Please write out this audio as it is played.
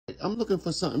I'm looking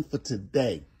for something for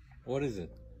today. What is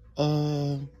it?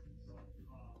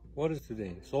 What is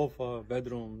today? Sofa,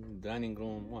 bedroom, dining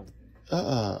room, what?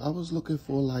 I was looking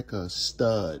for like a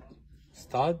stud.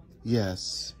 Stud?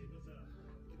 Yes.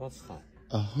 What's stud?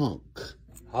 A hunk.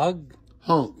 Hug?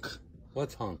 Hunk.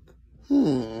 What's hunk?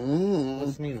 Hmm.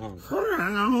 What's mean hunk?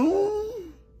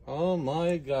 Oh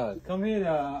my God. Come here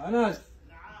يا أنس.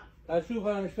 أشوف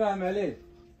أنا مش فاهم عليك.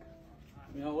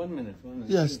 Yeah, 1 minute.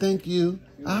 Yes, thank you.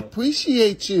 I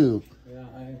appreciate you. Yeah,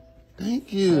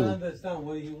 Thank I you. don't understand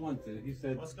what he wanted. He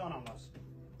said, What's going on, boss?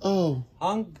 Oh.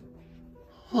 Hunk?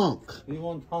 Hunk. He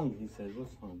wants hunk, he said.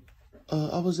 What's hunk?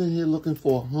 I was in here looking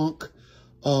for a hunk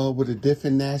with the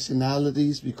different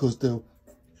nationalities because the...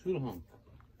 شو الهunk؟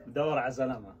 بدور على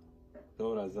زلمة.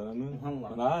 دور على زلمة؟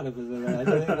 والله. أنا عارف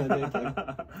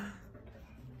الزلمة.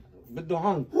 بده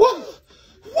هunk. What?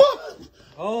 What?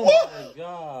 Oh my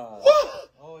God. What?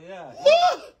 Oh yeah.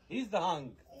 What? He's the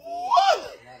hunk.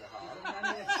 What?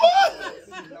 What?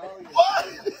 What?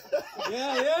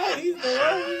 Yeah, he's the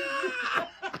one.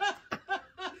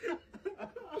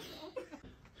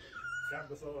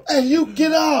 Hey, you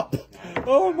get up!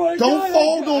 Oh my God! Don't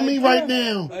fold on me right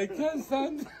now. I can't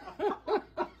stand.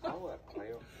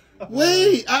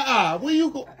 Wait, where you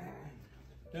go?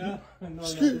 Yeah, no,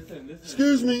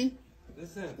 Excuse listen. me.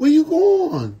 Listen. Where you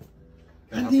going?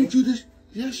 I need you to.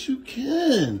 Yes, you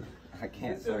can. I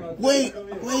can't, sir. Wait.